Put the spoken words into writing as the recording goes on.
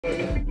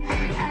Like,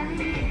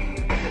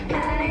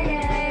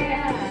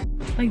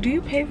 do you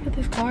pay for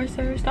this car,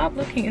 sir? Stop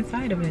looking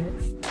inside of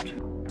it.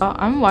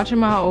 I'm watching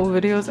my old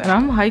videos and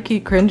I'm high-key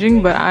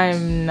cringing, but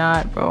I'm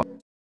not, bro.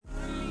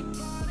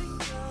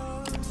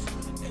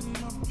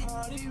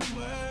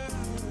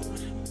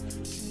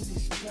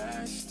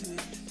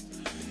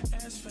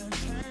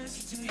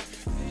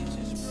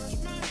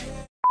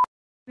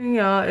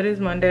 Y'all, it is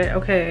Monday.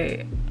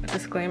 Okay,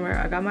 disclaimer,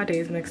 I got my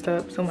days mixed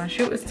up. So my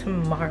shoot is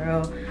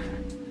tomorrow,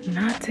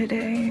 not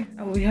today.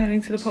 I will be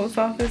heading to the post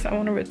office. I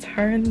want to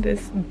return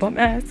this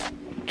bum-ass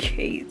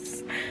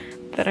case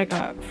that I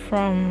got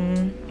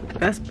from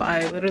Best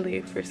Buy,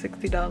 literally for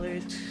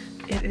 $60.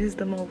 It is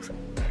the most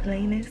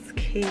plainest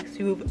case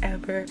you've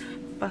ever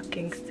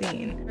fucking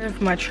seen. If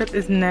my trip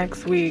is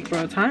next week,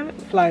 bro, time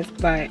flies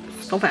by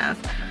so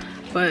fast.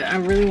 But I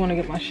really want to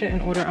get my shit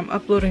in order. I'm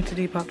uploading to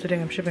Depop today.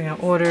 I'm shipping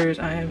out orders.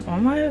 I am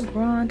on my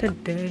grind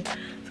today.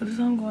 So this is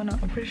how I'm going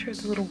out. I'm pretty sure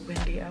it's a little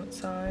windy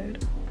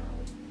outside.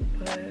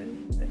 But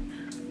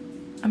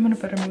I'm in a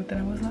better mood than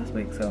I was last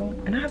week. So,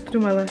 and I have to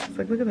do my lashes.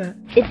 Like, look at that.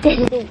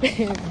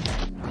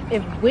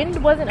 If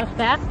wind wasn't a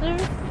factor,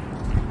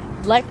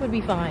 life would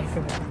be fine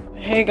for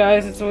me. Hey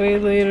guys, it's way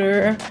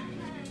later.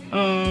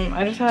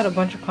 I just had a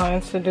bunch of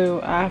clients to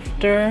do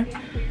after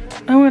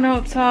I went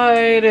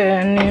outside,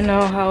 and you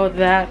know how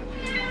that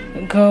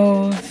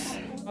goes.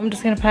 I'm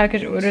just gonna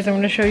package orders. I'm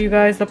gonna show you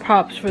guys the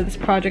props for this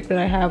project that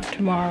I have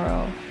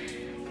tomorrow,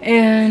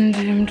 and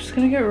I'm just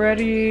gonna get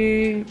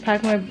ready,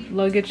 pack my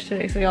luggage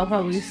today, so y'all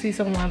probably see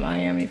some of my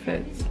Miami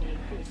fits.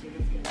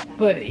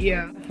 But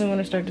yeah, I definitely want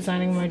to start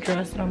designing my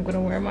dress that I'm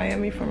gonna wear in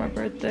Miami for my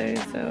birthday.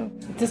 So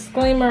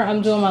disclaimer,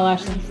 I'm doing my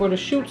lashes before the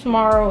shoot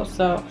tomorrow,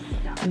 so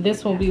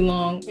this won't be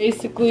long.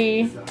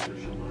 Basically,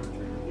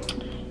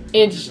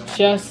 it's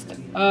just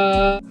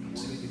a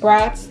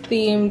Bratz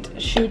themed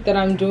shoot that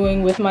I'm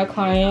doing with my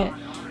client,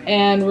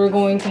 and we're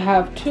going to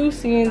have two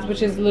scenes,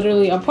 which is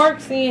literally a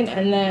park scene,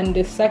 and then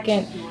the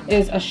second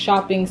is a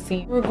shopping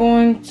scene. We're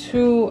going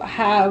to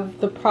have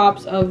the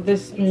props of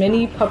this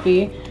mini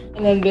puppy,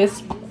 and then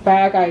this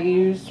bag I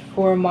used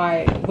for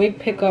my wig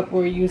pickup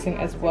we're using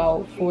as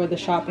well for the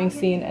shopping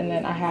scene, and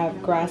then I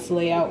have grass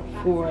layout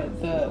for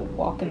the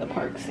walk in the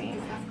park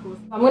scene.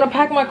 I'm gonna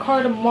pack my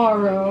car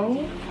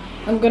tomorrow.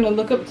 I'm gonna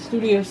look up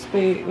studio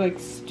space, like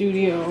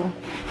studio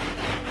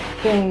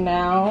thing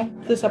now.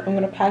 This up, I'm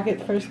gonna pack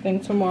it first thing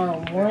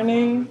tomorrow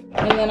morning.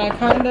 And then I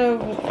kind of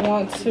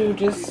want to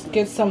just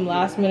get some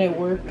last minute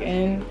work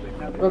in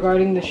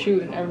regarding the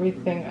shoot and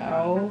everything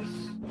else.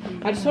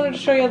 I just wanted to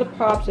show you the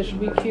props. It should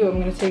be cute. I'm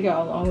gonna take it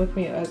along with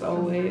me as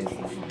always.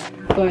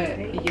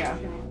 But yeah.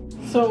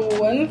 So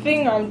one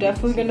thing I'm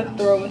definitely gonna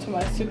throw into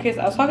my suitcase,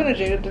 I was talking to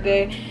Jada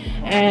today,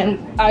 and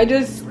I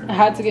just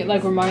had to get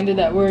like reminded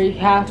that we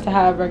have to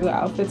have regular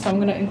outfits. So I'm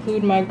gonna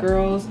include my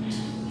girls'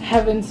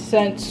 Heaven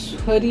Sent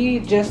hoodie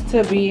just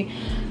to be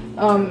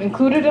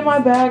included in my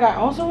bag. I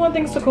also want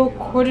things to go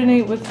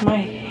coordinate with my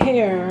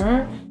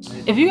hair.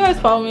 If you guys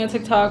follow me on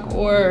TikTok,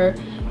 or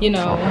you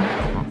know,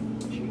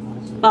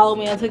 follow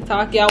me on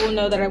TikTok, y'all will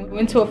know that I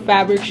went to a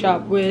fabric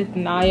shop with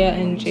Naya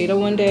and Jada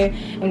one day,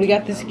 and we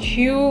got this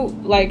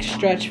cute like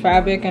stretch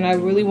fabric, and I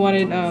really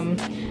wanted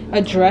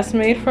a dress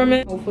made from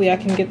it. Hopefully I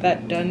can get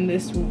that done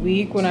this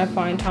week when I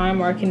find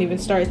time, or I can even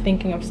start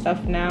thinking of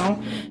stuff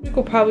now. It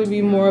will probably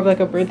be more of like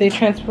a birthday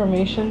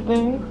transformation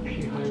thing.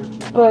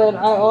 But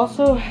I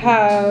also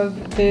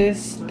have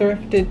this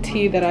thrifted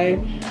tee that I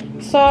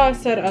saw. I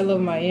said I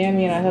love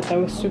Miami, and I thought that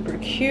was super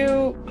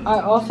cute. I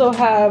also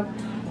have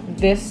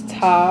this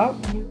top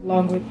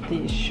along with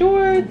these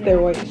shorts. They're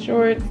white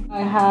shorts.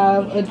 I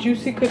have a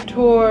Juicy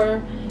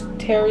Couture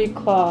terry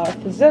cloth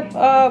zip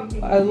up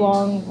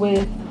along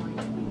with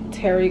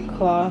terry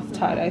cloth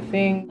tie-dye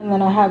thing, and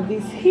then I have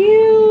these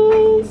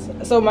heels.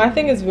 So my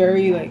thing is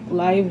very like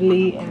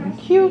lively and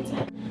cute.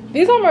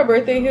 These are my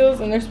birthday heels,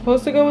 and they're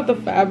supposed to go with the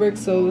fabric,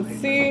 so let's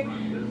see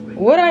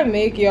what I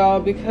make, y'all,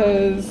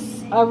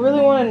 because I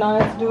really wanted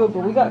Naya to do it,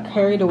 but we got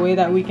carried away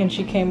that weekend.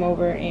 She came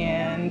over,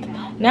 and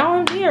now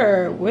I'm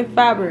here with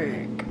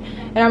fabric.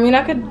 And I mean,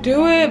 I could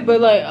do it, but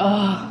like,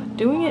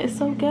 doing it is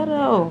so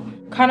ghetto.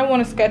 Kind of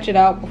want to sketch it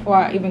out before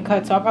I even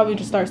cut, so I'll probably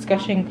just start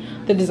sketching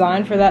the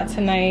design for that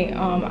tonight.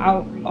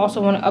 I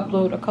also want to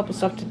upload a couple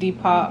stuff to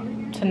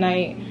Depop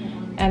tonight,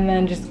 and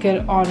then just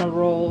get on a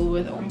roll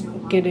with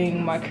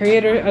getting my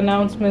creator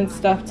announcement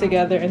stuff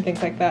together and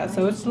things like that.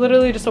 So it's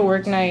literally just a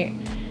work night.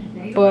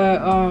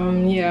 But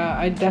yeah,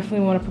 I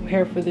definitely want to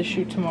prepare for the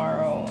shoot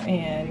tomorrow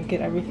and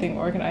get everything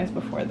organized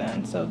before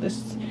then. So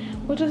this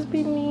will just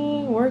be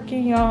me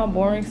working, y'all.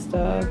 Boring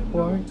stuff.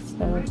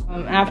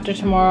 After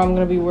tomorrow, I'm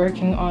gonna be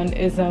working on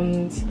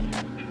Ism's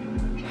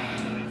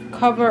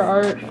cover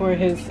art for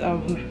his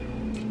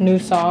new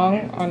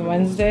song on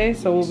Wednesday,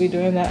 so we'll be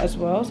doing that as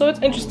well. So it's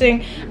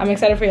interesting. I'm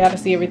excited for y'all to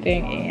see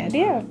everything, and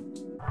yeah.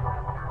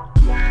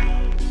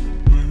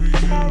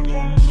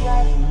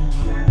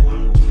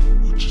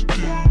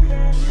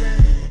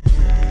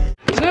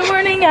 Good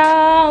morning,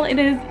 y'all. It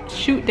is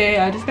shoot day.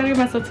 I just gotta get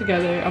myself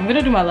together. I'm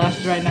gonna do my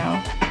lashes right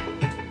now,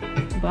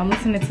 but I'm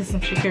listening to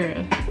some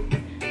Shakira.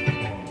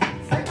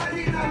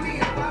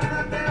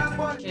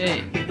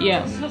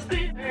 Yeah, I'm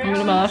gonna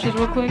do my lashes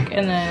real quick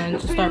and then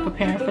just start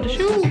preparing for the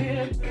shoot.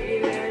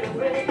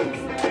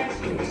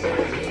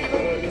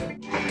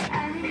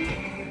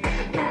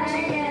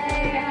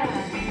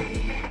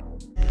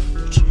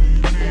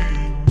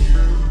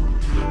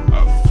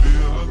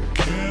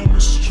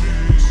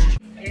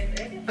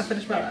 I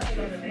finished my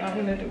lashes. Now I'm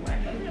gonna do my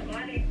hair.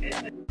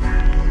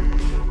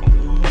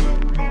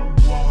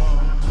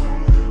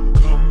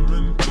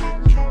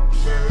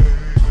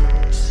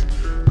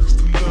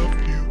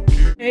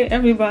 Hey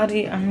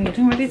everybody, I'm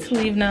getting ready to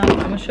leave now. I'm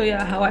gonna show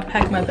y'all how I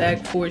pack my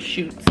bag for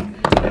shoots.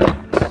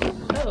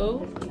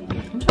 So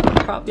I'm trying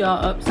to prop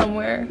y'all up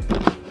somewhere.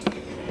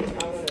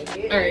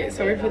 Alright,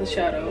 sorry for the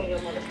shadow.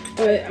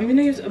 But I'm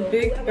gonna use a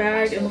big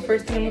bag, and the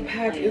first thing I'm gonna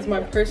pack is my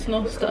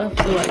personal stuff,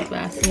 so like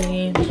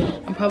Vaseline.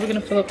 I'm probably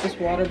gonna fill up this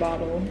water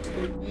bottle.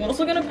 I'm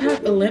also gonna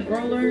pack a lint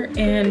roller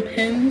and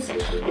pins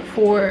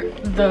for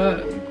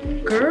the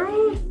girl.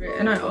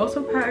 And I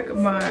also pack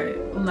my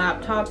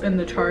laptop and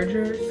the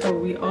charger, so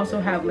we also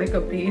have like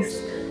a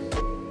base.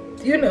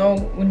 You know,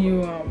 when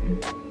you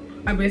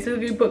I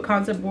basically put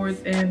concept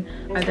boards in.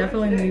 I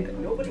definitely need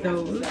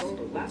those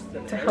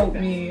to help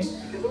me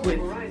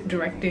with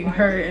directing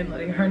her and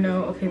letting her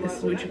know, okay, this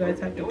is what you guys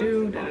have to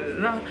do. Da, da,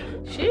 da, da.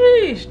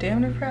 Sheesh,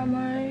 damn near forgot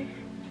my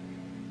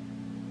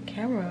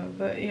camera.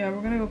 But yeah,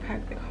 we're gonna go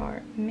pack the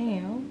car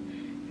now.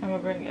 I'm gonna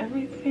bring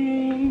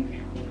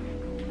everything.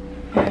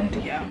 And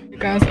yeah,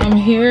 guys, I'm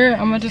here.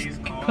 I'm gonna just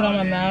put on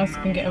my mask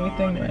and get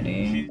everything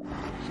ready.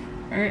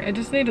 All right, I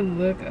just need to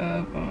look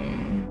up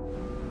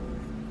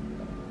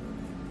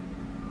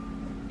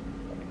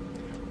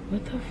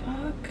what the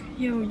fuck?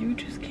 Yo, you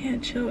just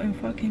can't chill in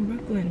fucking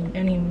Brooklyn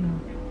anymore.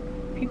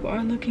 People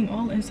are looking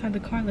all inside the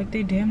car like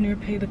they damn near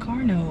pay the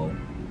car note.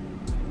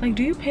 Like,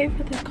 do you pay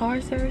for this car,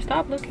 sir?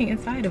 Stop looking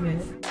inside of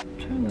it. I'm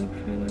trying to look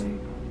for like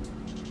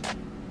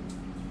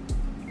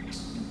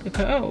the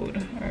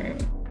code. All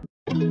right.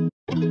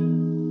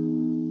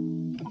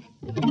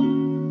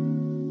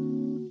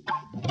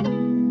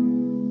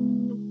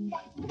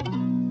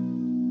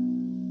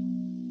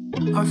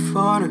 I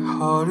find it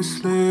hard to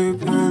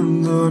sleep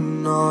in the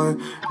night,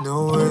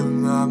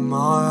 knowing that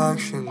my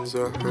actions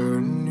are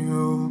hurting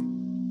you.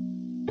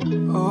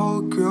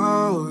 Oh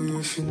girl,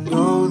 you should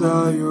know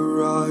that you're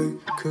right,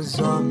 'cause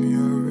I'm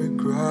here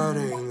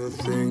regretting the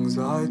things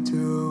I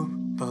do.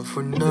 But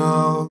for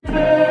now,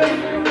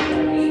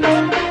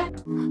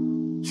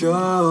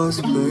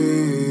 just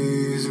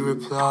please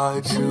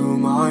reply to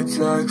my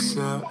text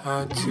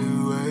at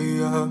 2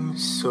 AM.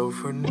 So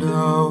for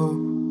now,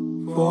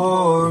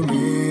 for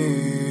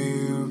me,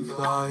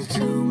 reply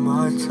to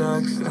my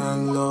text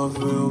and love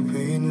will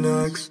be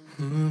next.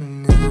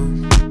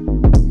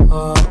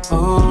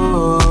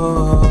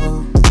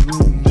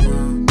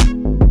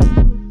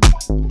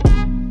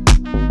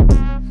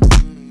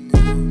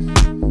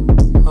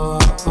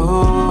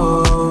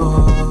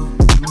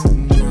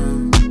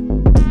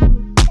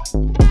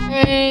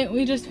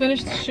 We just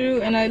finished the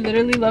shoot and I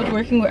literally loved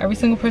working with every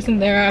single person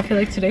there. I feel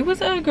like today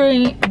was a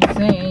great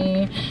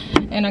day.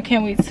 And I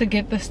can't wait to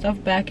get this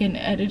stuff back and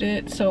edit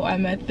it. So I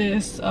met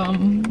this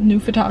new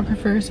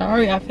photographer.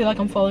 Sorry, I feel like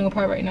I'm falling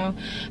apart right now.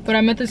 But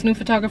I met this new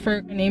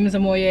photographer. Her name is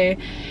Amoye.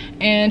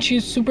 And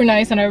she's super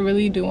nice and I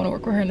really do want to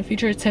work with her in the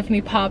future.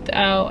 Tiffany popped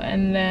out.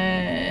 And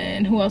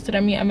then who else did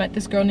I meet? I met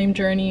this girl named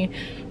Journey,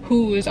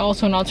 who is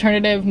also an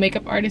alternative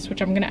makeup artist,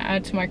 which I'm going to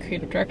add to my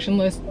creative direction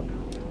list.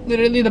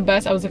 Literally the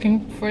best. I was looking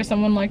for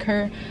someone like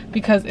her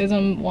because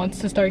Ism wants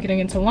to start getting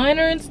into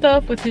liner and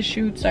stuff with his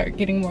shoots, start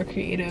getting more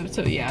creative.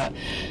 So yeah.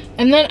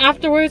 And then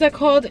afterwards I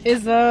called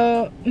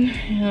Izza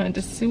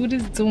to see what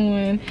he's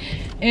doing.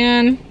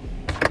 And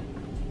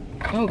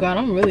oh god,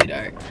 I'm really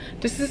dark.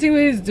 Just to see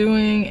what he's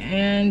doing.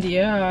 And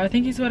yeah, I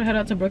think he's about to head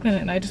out to Brooklyn,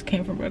 and I just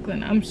came from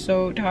Brooklyn. I'm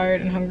so tired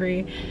and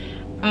hungry.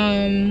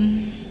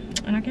 And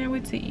I can't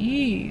wait to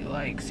eat,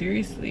 like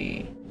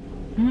seriously.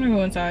 I'm gonna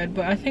go inside,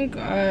 but I think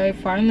I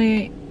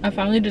finally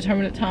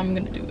determined the time I'm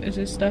gonna do is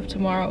this stuff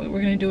tomorrow.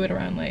 We're gonna do it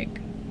around like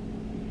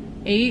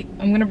 8.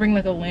 I'm gonna bring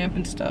like a lamp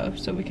and stuff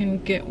so we can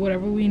get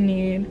whatever we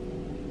need.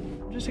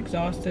 I'm just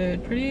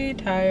exhausted, pretty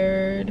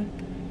tired,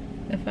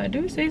 if I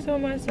do say so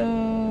myself.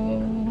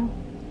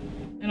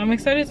 And I'm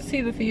excited to see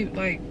the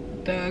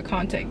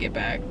content get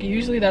back.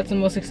 Usually that's the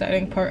most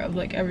exciting part of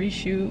like every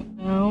shoot.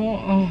 No,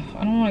 oh,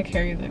 I don't want to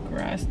carry the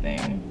grass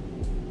thing.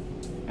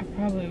 I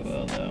probably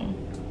will though.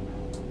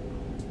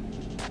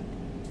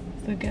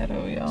 The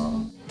ghetto,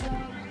 y'all. I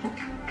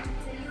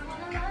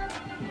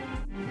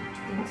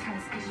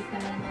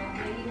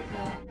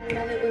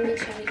love it when they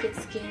try to get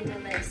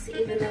scandalous,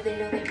 even though they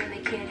know they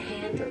really can't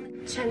handle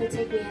it. Trying to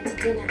take me out to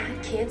dinner,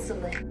 I'd cancel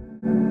it.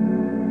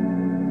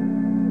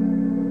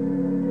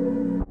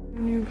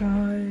 You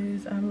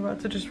guys, I'm about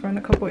to just run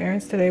a couple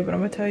errands today, but I'm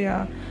gonna tell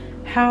y'all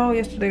how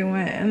yesterday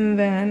went, and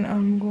then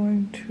I'm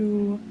going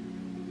to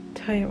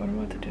tell you what I'm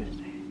about to do today.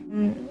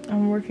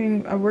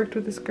 I worked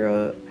with this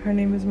girl, her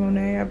name is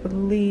Monet, I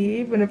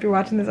believe, and if you're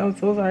watching this, I'm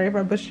so sorry if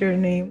I butchered your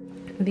name.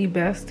 The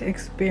best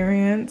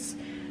experience.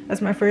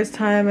 That's my first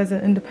time as an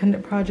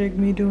independent project,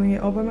 me doing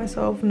it all by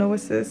myself, no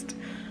assist.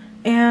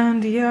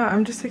 And yeah,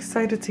 I'm just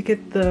excited to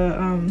get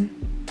the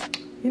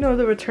you know,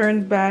 the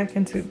returns back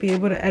and to be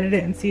able to edit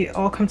it and see it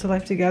all come to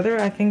life together.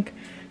 I think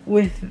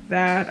with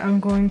that, I'm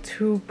going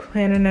to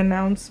plan an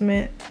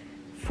announcement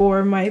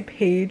for my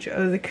page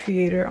of the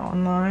creator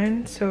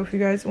online. So if you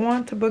guys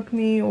want to book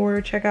me or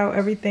check out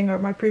everything or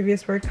my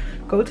previous work,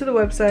 go to the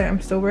website.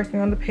 I'm still working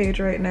on the page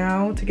right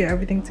now to get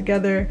everything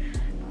together.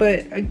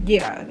 But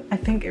yeah, I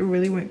think it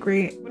really went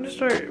great. I'm gonna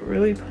start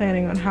really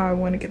planning on how I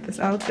want to get this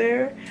out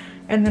there.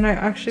 And then I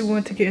actually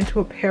want to get into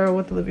apparel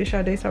with Olivia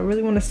Sade, so I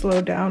really want to slow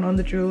down on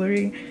the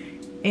jewelry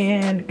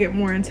and get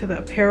more into the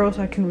apparel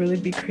so I can really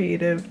be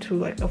creative to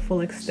like a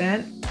full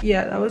extent.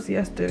 Yeah, that was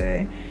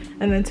yesterday.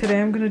 And then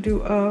today I'm gonna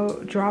do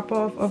a drop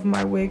off of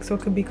my wig so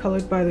it could be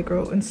colored by the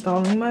girl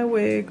installing my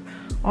wig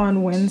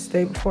on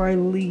Wednesday before I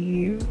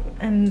leave.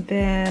 And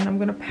then I'm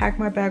gonna pack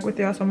my bag with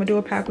y'all, so I'm gonna do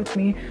a pack with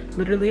me.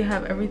 Literally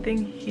have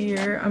everything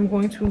here. I'm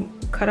going to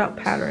cut out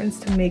patterns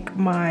to make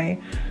my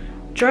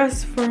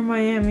dress for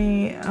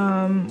Miami.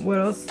 What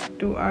else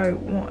do I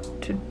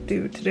want to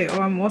do today?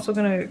 Oh, I'm also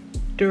gonna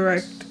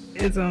direct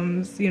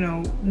Ism's, you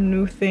know,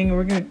 new thing.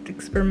 We're gonna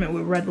experiment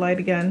with red light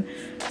again,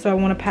 so I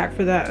want to pack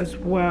for that as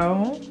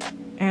well.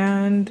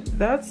 And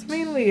that's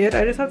mainly it.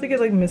 I just have to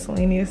get like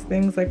miscellaneous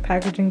things like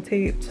packaging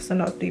tape to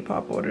send out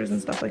depop orders and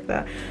stuff like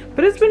that.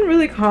 But it's been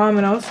really calm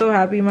and I was so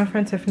happy. My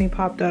friend Tiffany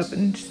popped up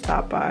and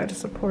stopped by to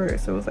support,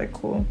 so it was like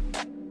cool.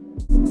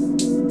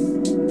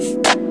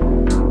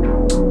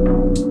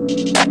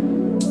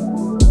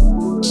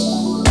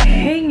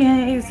 Hey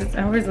guys, it's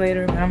hours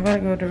later and I'm about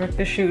to go direct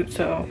the shoot,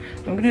 so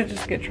I'm gonna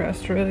just get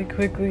dressed really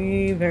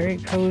quickly, very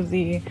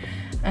cozy,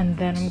 and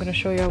then I'm gonna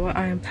show y'all what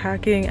I am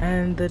packing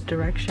and the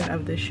direction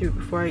of the shoot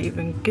before I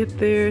even get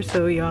there,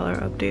 so y'all are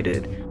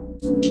updated.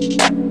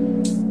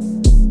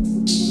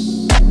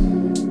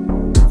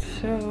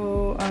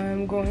 So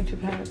I'm going to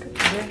pack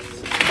this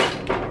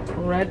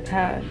red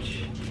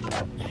patch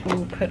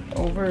to put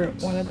over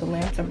one of the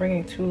lamps. I'm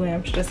bringing 2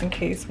 lamps just in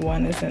case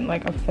one isn't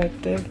like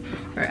effective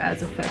or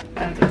as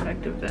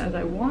effective as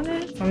I want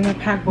it. So I'm gonna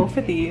pack both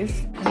of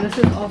these. And this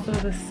is also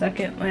the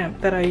second lamp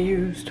that I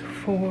used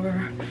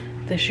for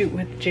the shoot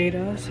with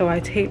Jada. So I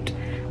taped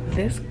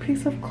this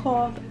piece of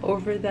cloth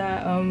over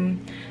that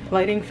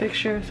lighting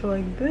fixture, so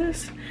like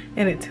this,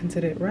 and it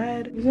tinted it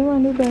red. These are my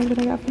new bags that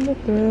I got from the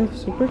thrift.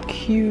 Super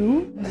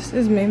cute. This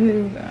is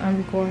mainly what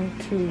I'm going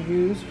to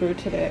use for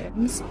today,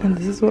 and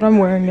this is what I'm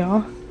wearing,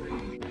 y'all.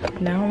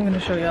 Now I'm gonna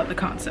show y'all the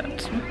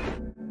concept.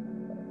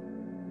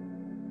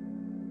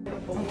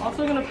 I'm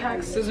also gonna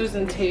pack scissors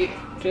and tape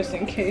just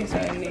in case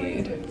I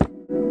need.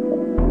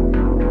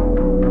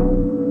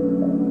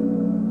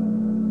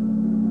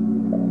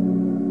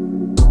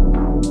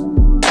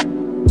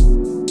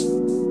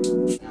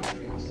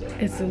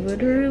 It's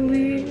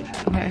literally,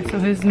 okay, so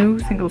his new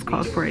single's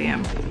called 4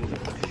 AM.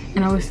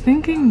 And I was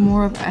thinking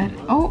more of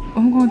oh,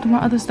 I'm going through my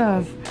other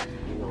stuff.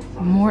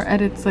 More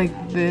edits like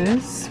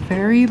this,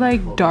 very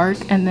like dark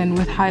and then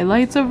with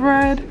highlights of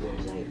red.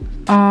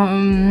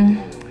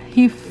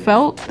 He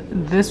felt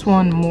this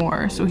one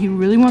more, so he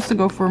really wants to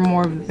go for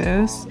more of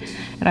this.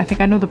 And I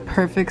think I know the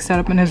perfect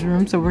setup in his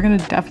room, so we're gonna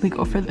definitely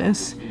go for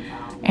this.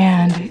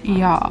 And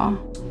yeah,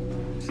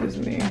 this is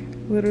me,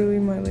 literally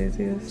my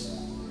laziest.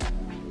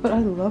 But I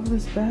love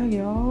this bag,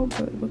 y'all.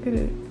 But look at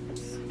it.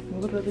 It's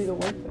literally the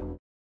worth it.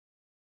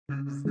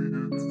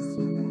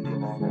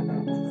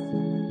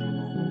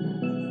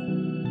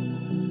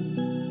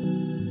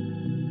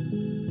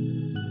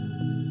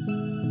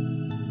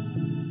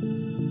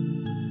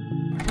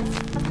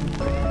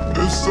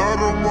 Inside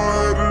of my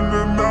head in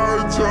the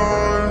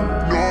nighttime.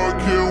 No, I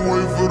can't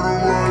wait for the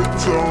right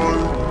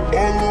time.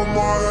 All of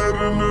my head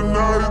in the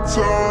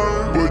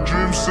nighttime, but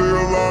dreams stay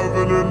alive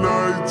in the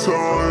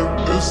nighttime.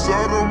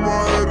 Inside of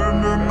my head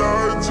in the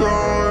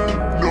nighttime.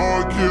 No,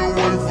 I can't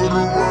wait for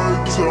the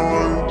right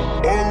time.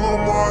 All of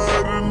my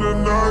head in the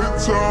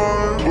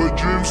nighttime, but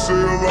dreams stay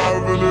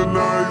alive in the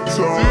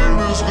nighttime.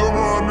 Demons come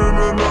on in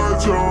the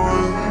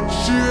nighttime.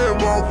 She hit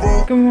my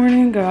phone. Good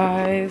morning,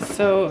 guys.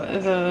 So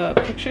the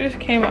pictures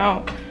came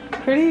out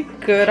pretty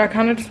good. I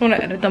kind of just want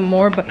to edit them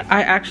more, but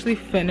I actually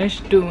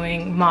finished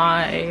doing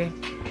my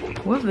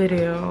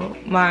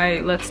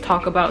my let's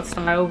talk about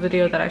style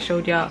video that I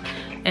showed y'all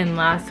in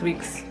last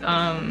week's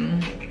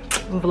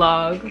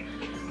vlog.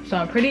 So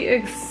I'm pretty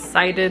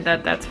excited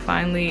that that's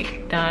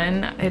finally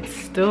done. It's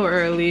still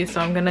early, so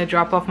I'm gonna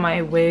drop off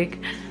my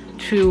wig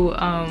to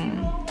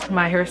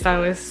my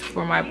hairstylist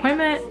for my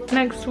appointment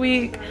next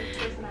week,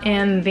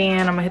 and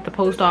then I'm gonna hit the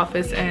post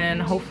office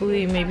and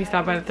hopefully maybe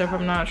stop by the thrift.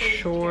 I'm not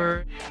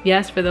sure.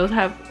 Yes, for those who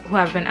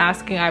have been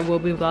asking, I will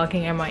be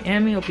vlogging in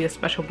Miami. It'll be a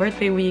special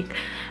birthday week,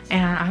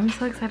 and I'm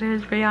so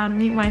excited for y'all to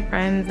meet my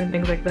friends and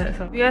things like that.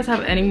 So if you guys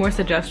have any more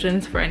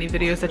suggestions for any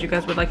videos that you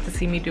guys would like to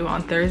see me do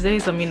on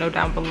Thursdays, let me know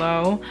down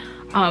below.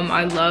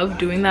 I love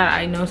doing that.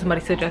 I know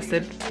somebody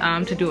suggested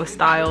to do a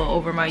style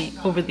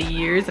over the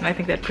years, and I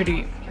think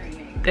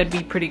that'd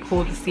be pretty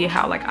cool to see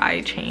how like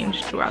I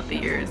changed throughout the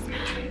years.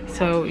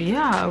 So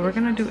yeah, we're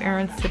gonna do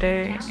errands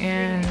today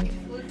and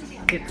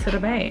get to the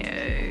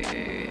bed.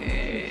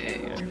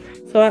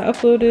 So I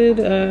uploaded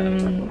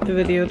the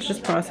video. It's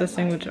just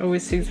processing, which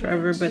always takes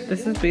forever, but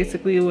this is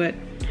basically what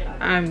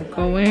I'm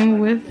going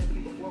with.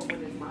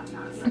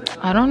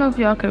 I don't know if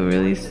y'all could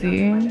really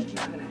see,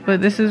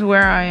 but this is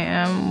where I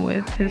am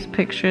with his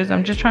pictures.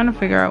 I'm just trying to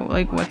figure out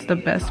like what's the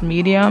best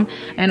medium,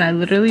 and I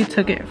literally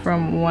took it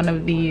from one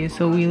of these.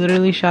 So we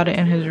literally shot it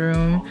in his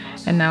room,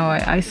 and now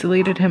I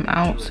isolated him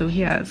out so he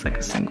has like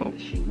a single.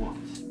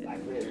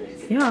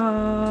 Yeah,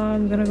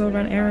 I'm gonna go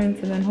run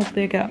errands and then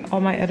hopefully I get all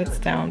my edits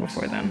down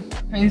before then.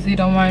 Crazy,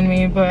 don't mind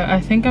me, but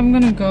I think I'm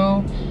gonna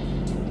go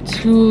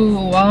to,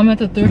 while I'm at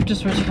the thrift,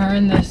 just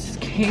return this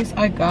case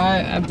I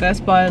got at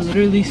Best Buy,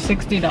 literally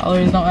 $60.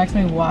 Don't ask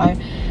me why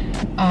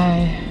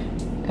I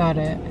got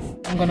it.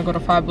 I'm gonna go to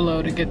Five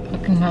Below to get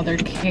another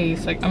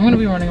case. Like, I'm gonna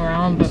be running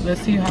around, but let's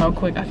see how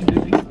quick I can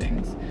do these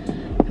things,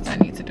 because I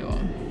need to do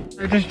them.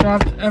 I just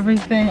dropped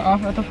everything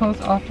off at the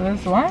post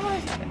office. Why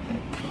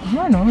am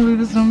I normally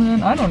this zoom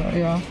in? I don't know,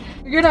 y'all.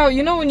 Figured out,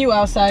 you know when you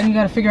outside and you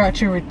gotta figure out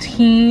your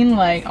routine,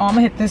 like, oh, I'm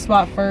gonna hit this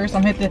spot first,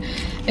 I'm gonna hit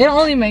the, it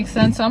only makes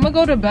sense. So I'm gonna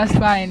go to Best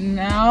Buy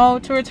now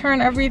to return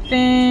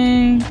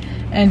everything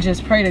and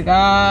just pray to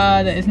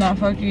God that it's not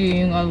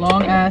fucking a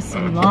long ass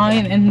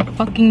line in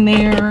fucking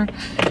there.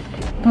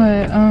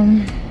 But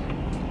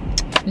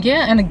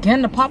yeah, and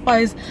again, the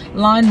Popeyes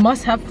line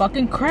must have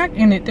fucking crack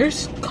in it.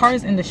 There's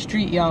cars in the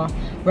street, y'all,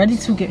 ready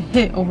to get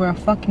hit over a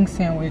fucking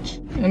sandwich.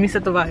 Let me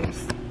set the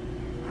vibes.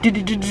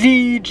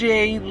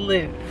 DJ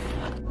Live.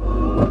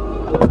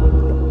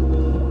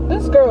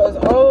 This girl is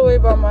all the way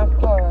by my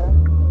car.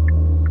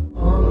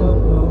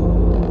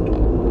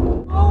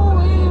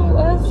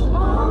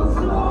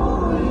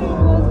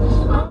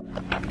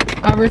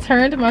 I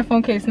returned my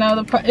phone case. Now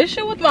the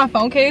issue with my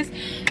phone case,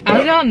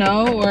 as y'all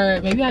know,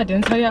 or maybe I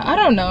didn't tell y'all, I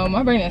don't know,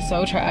 my brain is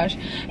so trash,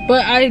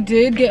 but I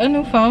did get a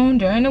new phone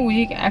during the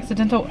week,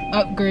 accidental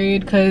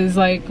upgrade, because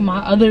like my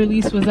other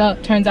lease was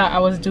up. Turns out I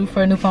was due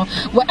for a new phone.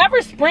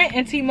 Whatever Sprint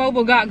and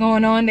T-Mobile got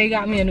going on, they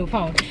got me a new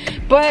phone.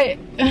 But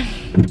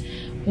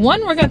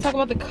one, we're gonna talk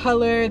about the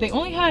color. They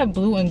only had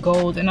blue and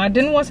gold, and I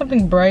didn't want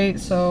something bright,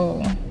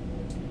 so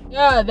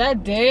yeah,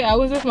 that day I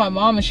was with my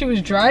mom and she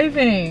was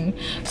driving,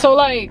 so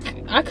like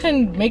I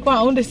couldn't make my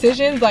own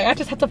decisions. Like I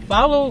just had to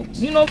follow,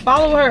 you know,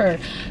 follow her.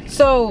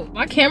 So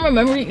my camera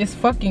memory is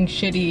fucking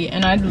shitty,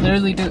 and I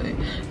literally do it.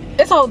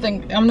 It's a whole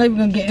thing. I'm not even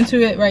gonna get into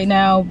it right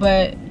now,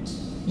 but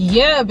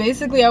yeah,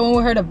 basically I went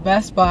with her to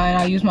Best Buy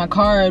and I used my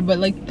card, but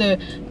like the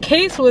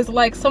case was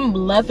like some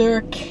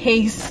leather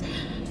case,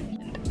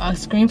 a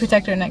screen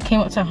protector, and that came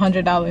up to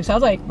 $100. So I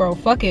was like, bro,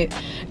 fuck it.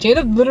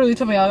 Jada literally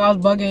told me like I was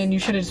bugging, you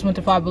should have just went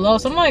to Five Below.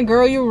 So I'm like,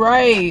 girl, you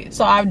right.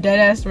 So I've dead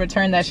ass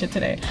returned that shit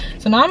today.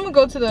 So now I'm gonna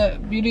go to the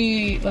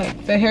beauty,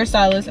 like the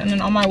hairstylist, and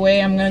then on my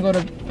way I'm gonna go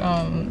to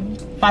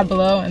Five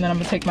Below, and then I'm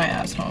gonna take my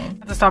ass home. I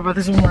have to stop at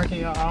the supermarket,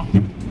 y'all.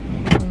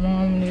 My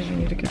mom needs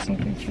me to get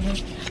something for her.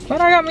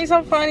 But I got me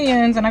some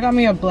Funyuns, and I got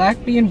me a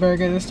black bean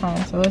burger this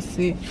time. So let's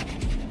see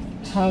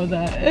how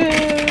that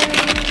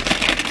is.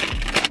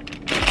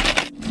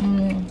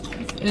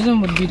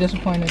 Ism would be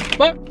disappointed,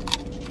 but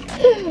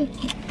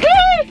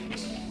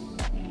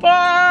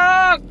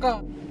fuck!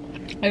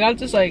 I got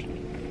this, like,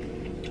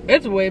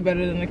 it's way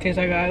better than the case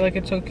I got. Like,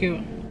 it's so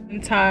cute.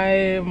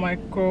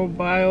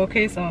 Anti-microbial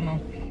case, I don't know.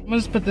 I'm gonna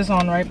just put this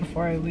on right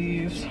before I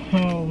leave.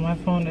 Oh, my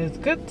phone is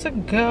good to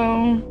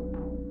go.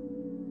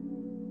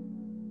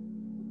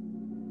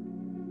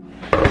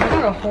 I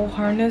got a whole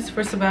harness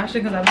for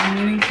Sebastian because I've been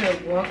meaning to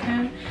walk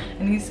him,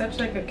 and he's such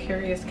like a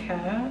curious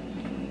cat.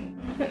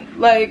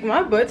 Like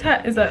my butt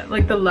tat is at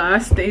like the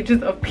last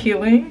stages of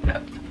peeling,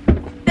 and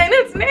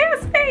it's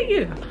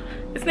nasty.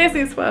 It's nasty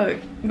as fuck,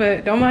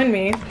 but don't mind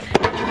me.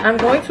 I'm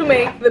going to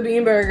make the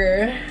bean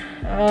burger.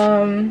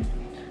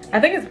 I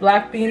think it's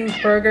black bean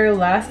burger.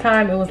 Last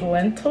time it was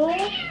lentil.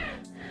 All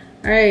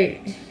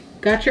right,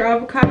 got your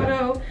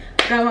avocado.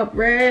 Come up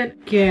red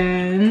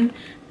again,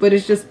 but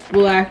it's just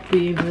black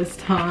bean this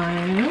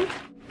time.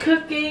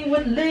 Cooking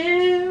with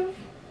Liv.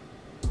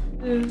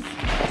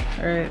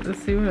 All right,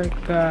 let's see what I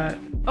got.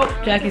 Oh,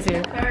 Jackie's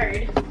here.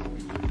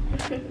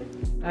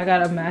 I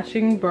got a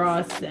matching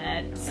bra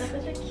set. That's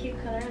such a cute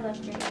color. I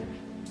love green.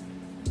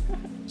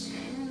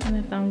 And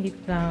a thongy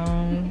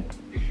thong.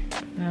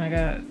 And I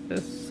got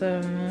this.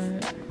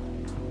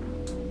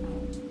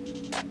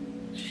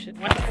 Shit,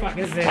 what the fuck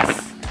is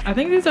this? I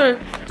think these are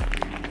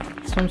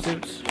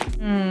swimsuits.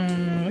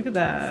 Look at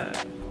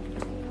that.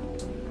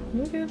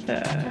 Look at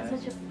that. That's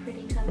such a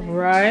pretty color.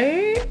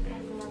 Right? I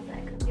love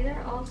that color. These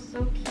are all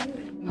so cute.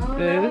 Oh,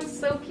 This? that one's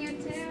so cute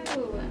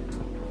too.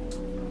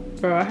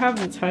 Bro, I have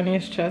the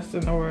tiniest chest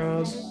in the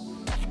world.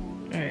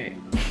 Alright.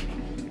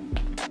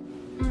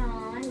 Oh,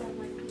 I love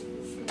my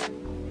pieces too.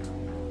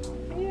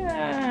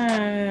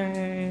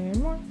 Yay!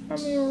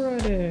 Mommy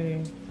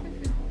ready.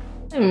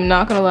 I'm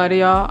not gonna lie to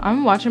y'all,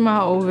 I'm watching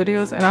my old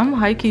videos and I'm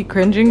high-key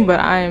cringing, but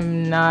I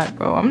am not,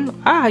 bro.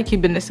 I high-key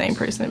been the same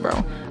person, bro.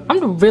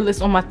 I'm the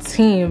realest on my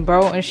team,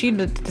 bro, and she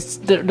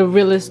the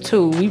realest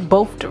too. We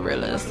both the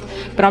realest.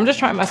 But I'm just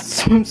trying my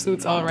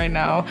swimsuits on right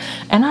now,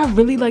 and I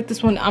really like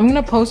this one. I'm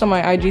gonna post on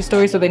my IG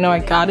story so they know I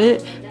got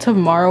it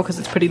tomorrow because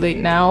it's pretty late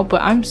now,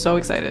 but I'm so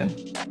excited.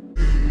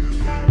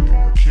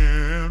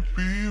 Can't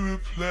be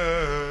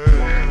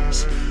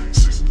replaced.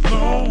 Since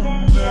no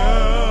one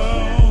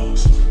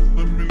else,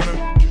 let me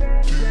let you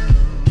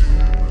do.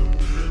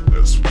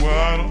 That's why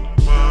I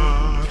don't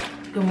mind.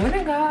 Good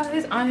morning,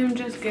 guys. I am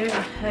just getting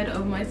ahead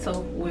of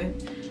myself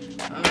with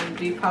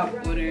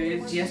depop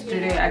orders.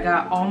 Yesterday I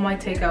got all my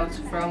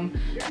takeouts from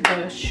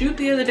the shoot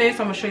the other day, so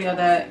I'm gonna show y'all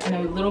that in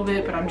a little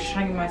bit, but I'm just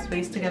trying to get my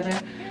space together.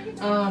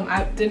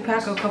 I did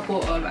pack a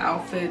couple of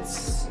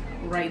outfits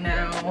right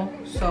now,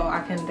 so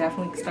I can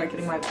definitely start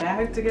getting my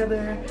bag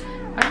together.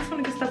 I just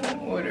want to get stuff in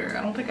order.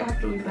 I don't think I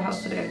have to leave the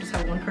house today. I just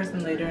have one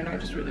person later, and I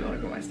just really want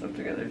to get my stuff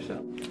together. So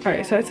all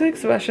right, so I took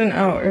Sebastian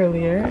out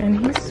earlier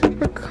and he's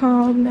super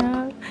calm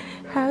now.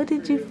 How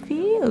did you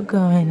feel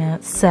going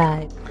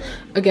outside?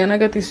 Again, I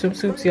got these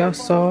swimsuits y'all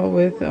saw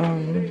with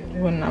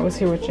when I was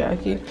here with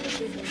Jackie,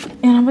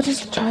 and I'm gonna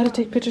just try to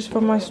take pictures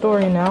for my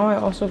story now. I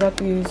also got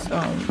these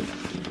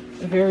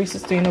very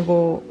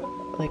sustainable,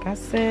 like I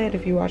said,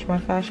 if you watch my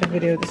fashion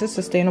video, this is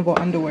sustainable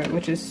underwear,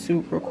 which is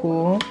super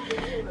cool,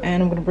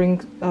 and I'm gonna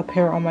bring a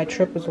pair on my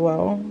trip as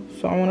well,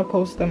 so I want to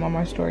post them on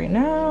my story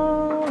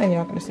now, and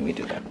y'all gonna see me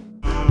do that.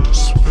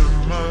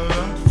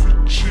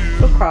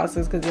 The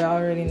process, because y'all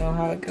already know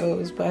how it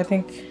goes, but I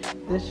think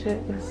this shit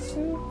is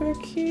super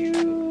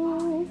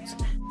cute.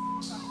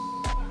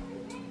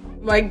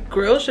 My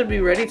grill should be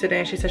ready today,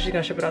 and she said she's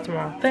gonna ship it out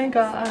tomorrow. Thank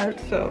God.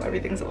 So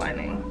everything's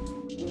aligning.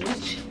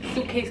 Which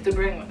suitcase to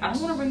bring? I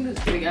don't want to bring this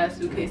big ass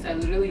suitcase. I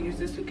literally used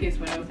this suitcase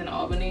when I was in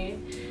Albany,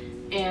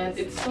 and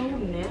it's so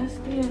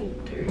nasty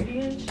and dirty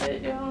and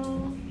shit,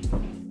 y'all.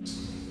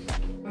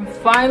 I'm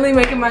finally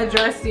making my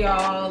dress,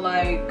 y'all.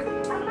 Like,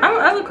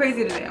 I look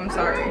crazy today, I'm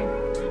sorry,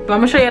 but I'm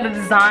gonna show you the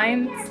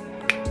designs,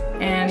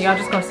 and y'all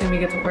just gonna see me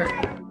get to work.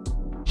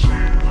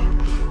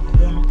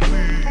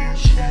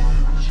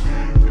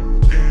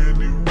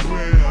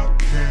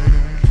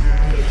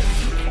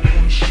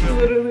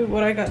 Literally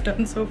what I got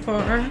done so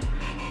far,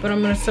 but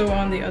I'm gonna sew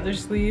on the other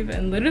sleeve,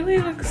 and literally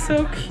it looks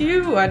so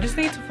cute. I just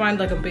need to find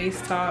like a base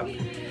top,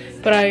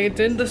 but I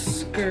did the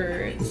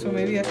skirt, so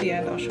maybe at the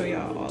end I'll show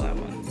y'all all at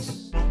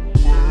once.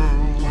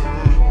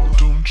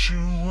 Don't you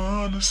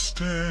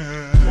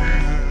understand?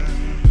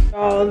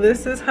 Oh,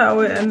 this is how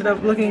it ended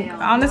up looking.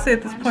 Honestly,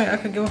 at this point I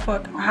could give a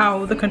fuck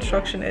how the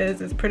construction is.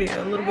 It's pretty,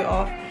 a little bit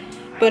off,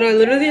 but I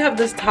literally have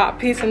this top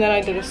piece and then I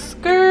did a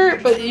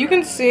skirt, but you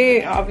can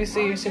see,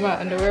 obviously you see my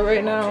underwear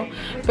right now,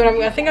 but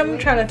I think I'm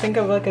trying to think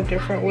of like a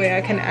different way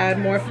I can add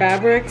more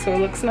fabric so it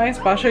looks nice,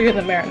 but I'll show you in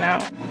the mirror now.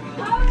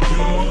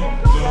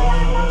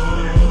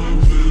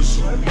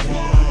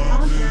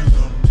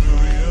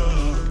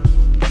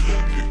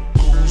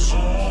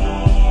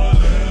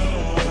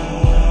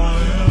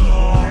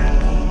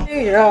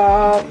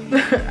 Yeah,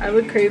 I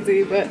look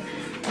crazy, but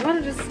I'm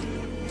gonna just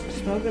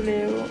smoke a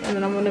little, and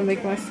then I'm gonna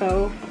make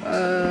myself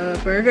a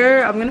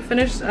burger. I'm gonna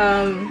finish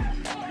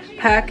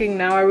packing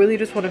now. I really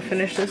just want to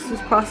finish this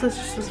process.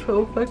 This is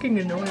so fucking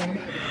annoying.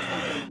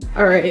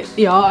 All right,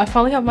 y'all, I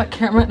finally have my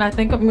camera, and I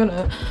think I'm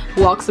gonna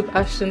walk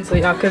Sebastian so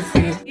y'all can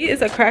see. He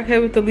is a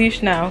crackhead with the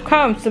leash now.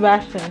 Come,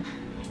 Sebastian.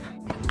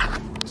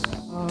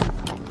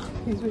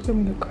 He's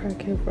becoming a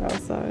crackhead for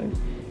outside.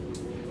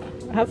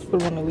 I have to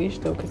put him on a leash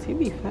though, because he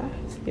be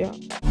fast, yeah.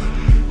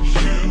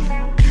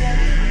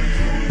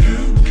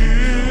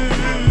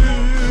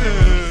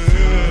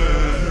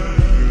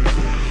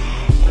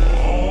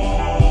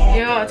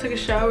 Yeah, I took a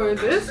shower.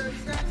 This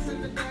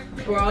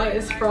bra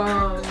is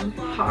from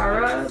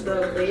Hara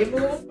the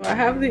Label. I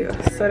have the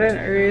sudden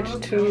urge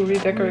to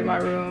redecorate my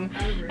room,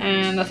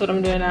 and that's what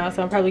I'm doing now.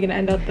 So I'm probably gonna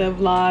end up the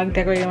vlog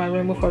decorating my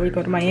room before we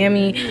go to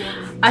Miami.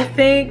 I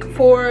think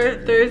for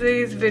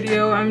Thursday's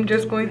video I'm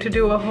just going to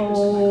do a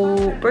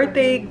whole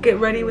birthday get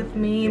ready with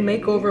me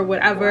makeover,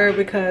 whatever,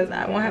 because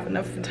I won't have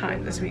enough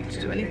time this week to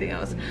do anything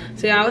else.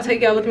 So yeah, I'll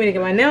take y'all with me to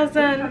get my nails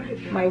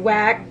done, my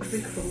wax,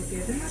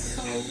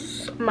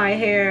 my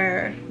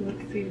hair,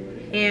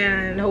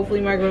 and hopefully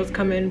my girls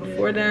come in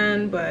before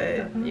then.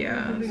 But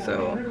yeah,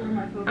 so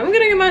I'm gonna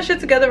get my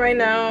shit together right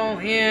now,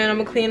 and I'm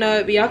gonna clean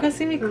up. Y'all can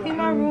see me clean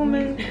my room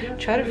and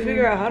try to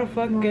figure out how to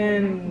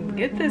fucking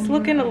get this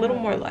looking a little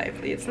more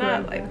lively. It's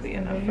not lively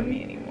enough for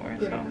me anymore,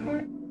 so.